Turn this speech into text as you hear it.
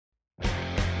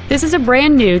This is a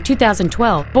brand new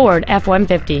 2012 Ford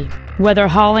F-150. Whether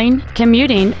hauling,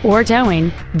 commuting, or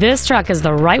towing, this truck is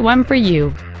the right one for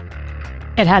you.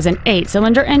 It has an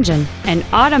 8-cylinder engine, an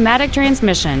automatic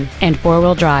transmission, and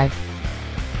 4-wheel drive.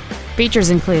 Features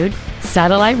include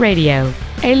satellite radio,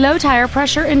 a low tire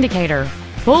pressure indicator,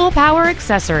 full power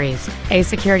accessories, a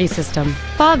security system,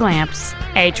 fog lamps,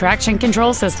 a traction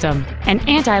control system, an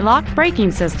anti-lock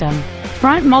braking system,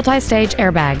 front multi-stage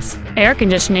airbags, air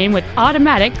conditioning with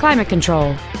automatic climate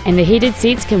control, and the heated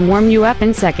seats can warm you up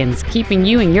in seconds, keeping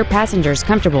you and your passengers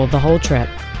comfortable the whole trip.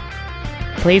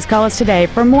 Please call us today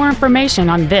for more information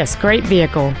on this great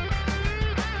vehicle.